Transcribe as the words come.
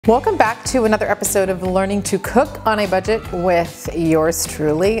Welcome back to another episode of Learning to Cook on a Budget with yours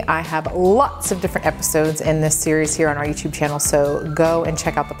truly. I have lots of different episodes in this series here on our YouTube channel, so go and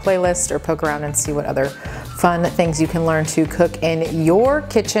check out the playlist or poke around and see what other fun things you can learn to cook in your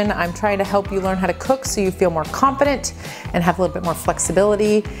kitchen. I'm trying to help you learn how to cook so you feel more confident and have a little bit more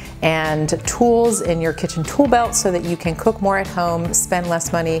flexibility and tools in your kitchen tool belt so that you can cook more at home, spend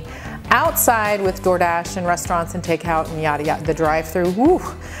less money outside with DoorDash and restaurants and takeout and yada yada, the drive-through.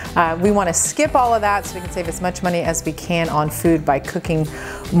 We want to skip all of that so we can save as much money as we can on food by cooking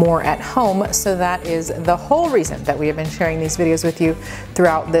more at home. So that is the whole reason that we have been sharing these videos with you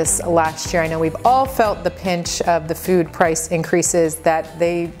throughout this last year. I know we've all felt the pinch of the food price increases, that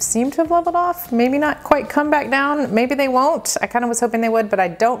they seem to have leveled off, maybe not quite come back down, maybe they won't. I kind of was hoping they would, but I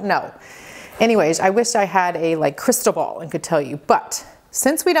don't know. Anyways, I wish I had a crystal ball and could tell you, but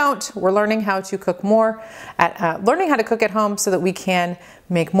since we don't, we're learning how to cook more, learning how to cook at home so that we can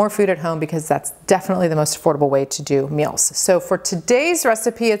make more food at home, because that's definitely the most affordable way to do meals. So for today's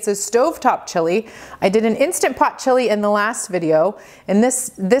recipe, it's a stovetop chili. I did an Instant Pot chili in the last video, and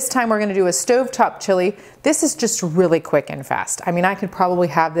this time we're gonna do a stovetop chili. This is just really quick and fast. I mean, I could probably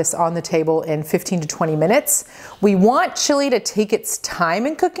have this on the table in 15 to 20 minutes. We want chili to take its time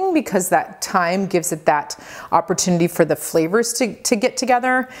in cooking because that time gives it that opportunity for the flavors to get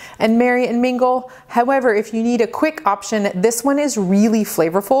together and marry and mingle. However, if you need a quick option, this one is really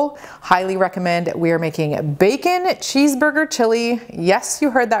flavorful. Highly recommend. We are making bacon cheeseburger chili. Yes,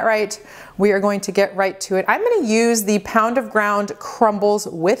 you heard that right. We are going to get right to it. I'm going to use the pound of ground crumbles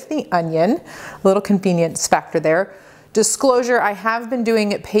with the onion. A little convenience factor there. Disclosure, I have been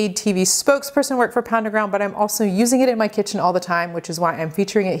doing paid TV spokesperson work for Pound of Ground, but I'm also using it in my kitchen all the time, which is why I'm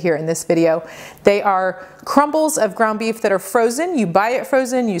featuring it here in this video. They are crumbles of ground beef that are frozen. You buy it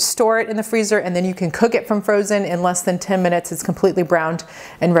frozen, you store it in the freezer, and then you can cook it from frozen in less than 10 minutes. It's completely browned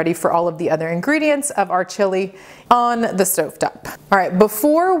and ready for all of the other ingredients of our chili on the stovetop. All right,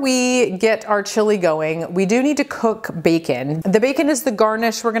 before we get our chili going, we do need to cook bacon. The bacon is the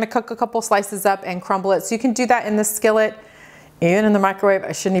garnish. We're gonna cook a couple slices up and crumble it. So you can do that in the skillet, even in the microwave.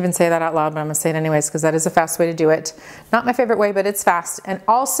 I shouldn't even say that out loud, but I'm gonna say it anyways because that is a fast way to do it. Not my favorite way, but it's fast. And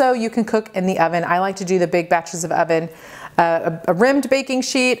also you can cook in the oven. I like to do the big batches of oven. A rimmed baking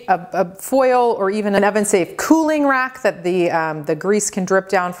sheet, a foil, or even an oven-safe cooling rack that the grease can drip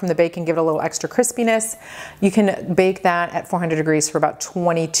down from the bacon, give it a little extra crispiness. You can bake that at 400 degrees for about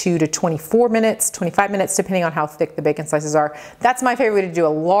 22 to 24 minutes, 25 minutes, depending on how thick the bacon slices are. That's my favorite way to do a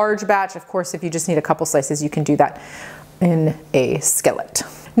large batch. Of course, if you just need a couple slices, you can do that in a skillet.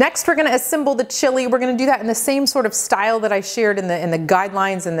 Next, we're gonna assemble the chili. We're gonna do that in the same sort of style that I shared in the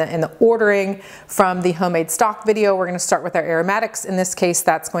guidelines and in the ordering from the homemade stock video. We're gonna start with our aromatics. In this case,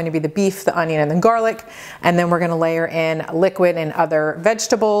 that's going to be the beef, the onion, and the garlic. And then we're gonna layer in liquid and other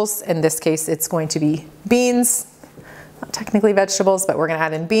vegetables. In this case, it's going to be beans. Not technically vegetables, but we're gonna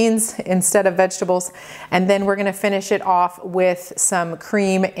add in beans instead of vegetables. And then we're gonna finish it off with some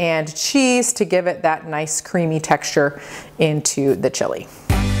cream and cheese to give it that nice creamy texture into the chili.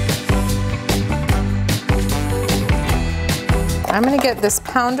 I'm gonna get this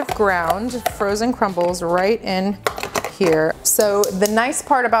pound of ground frozen crumbles right in here. So the nice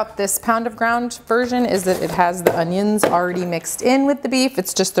part about this pound of ground version is that it has the onions already mixed in with the beef.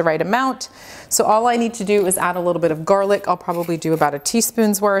 It's just the right amount. So all I need to do is add a little bit of garlic. I'll probably do about a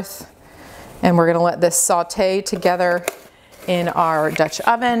teaspoon's worth. And we're gonna let this saute together in our Dutch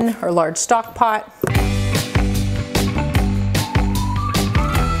oven or large stock pot.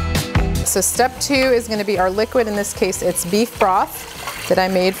 So step 2 is going to be our liquid. In this case, it's beef broth that I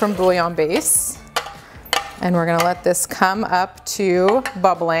made from bouillon base. And we're going to let this come up to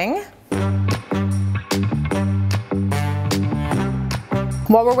bubbling.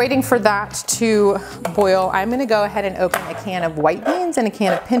 While we're waiting for that to boil, I'm going to go ahead and open a can of white beans and a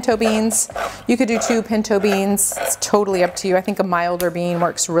can of pinto beans. You could do 2 pinto beans. It's totally up to you. I think a milder bean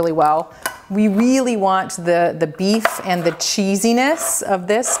works really well. We really want the beef and the cheesiness of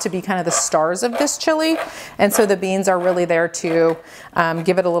this to be kind of the stars of this chili. And so the beans are really there to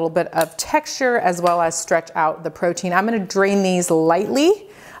give it a little bit of texture as well as stretch out the protein. I'm going to drain these lightly.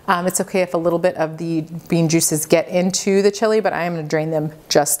 It's okay if a little bit of the bean juices get into the chili, but I am going to drain them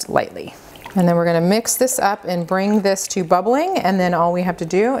just lightly. And then we're going to mix this up and bring this to bubbling. And then all we have to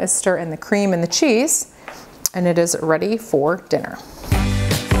do is stir in the cream and the cheese, and it is ready for dinner.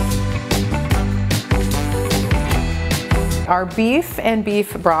 Our beef and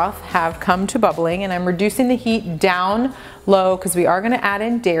beef broth have come to bubbling, and I'm reducing the heat down low because we are going to add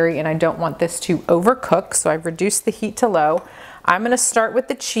in dairy and I don't want this to overcook, so I've reduced the heat to low. I'm going to start with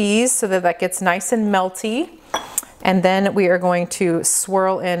the cheese so that that gets nice and melty. And then we are going to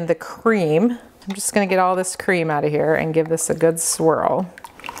swirl in the cream. I'm just gonna get all this cream out of here and give this a good swirl.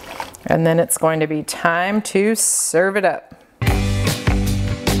 And then it's going to be time to serve it up.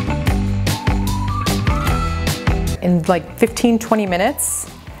 In like 15-20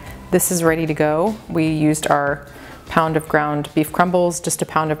 minutes, this is ready to go. We used our pound of ground beef crumbles. Just a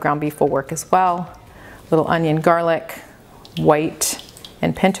pound of ground beef will work as well. Little onion, garlic, white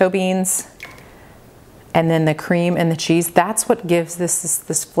and pinto beans, and then the cream and the cheese. That's what gives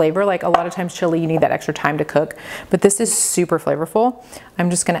this flavor. Like a lot of times chili, you need that extra time to cook, but this is super flavorful. I'm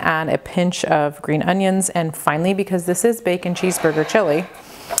just gonna add a pinch of green onions, and finally, because this is bacon cheeseburger chili,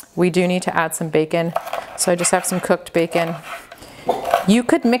 we do need to add some bacon. So I just have some cooked bacon. You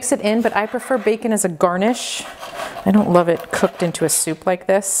could mix it in, but I prefer bacon as a garnish. I don't love it cooked into a soup like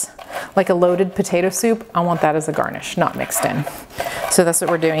this. Like a loaded potato soup, I want that as a garnish, not mixed in. So that's what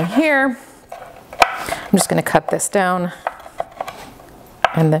we're doing here. I'm just gonna cut this down,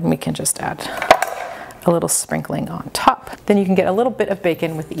 and then we can just add a little sprinkling on top. Then you can get a little bit of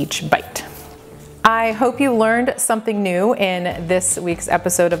bacon with each bite. I hope you learned something new in this week's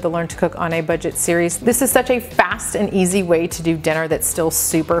episode of the Learn to Cook on a Budget series. This is such a fast and easy way to do dinner that's still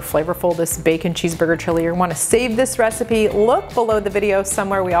super flavorful, this bacon cheeseburger chili. You want to save this recipe, look below the video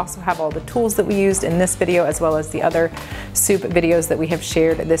somewhere. We also have all the tools that we used in this video, as well as the other soup videos that we have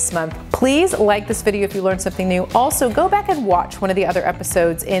shared this month. Please like this video if you learned something new. Also, go back and watch one of the other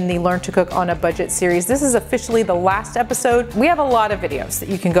episodes in the Learn to Cook on a Budget series. This is officially the last episode. We have a lot of videos that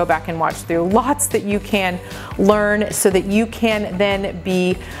you can go back and watch through, lots that you can learn so that you can then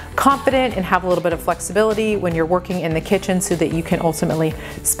be confident and have a little bit of flexibility when you're working in the kitchen, so that you can ultimately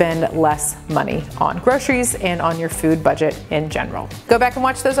spend less money on groceries and on your food budget in general. Go back and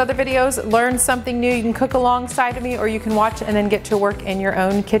watch those other videos, learn something new. You can cook alongside of me, or you can watch and then get to work in your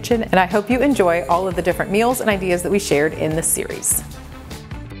own kitchen. And I hope you enjoy all of the different meals and ideas that we shared in this series.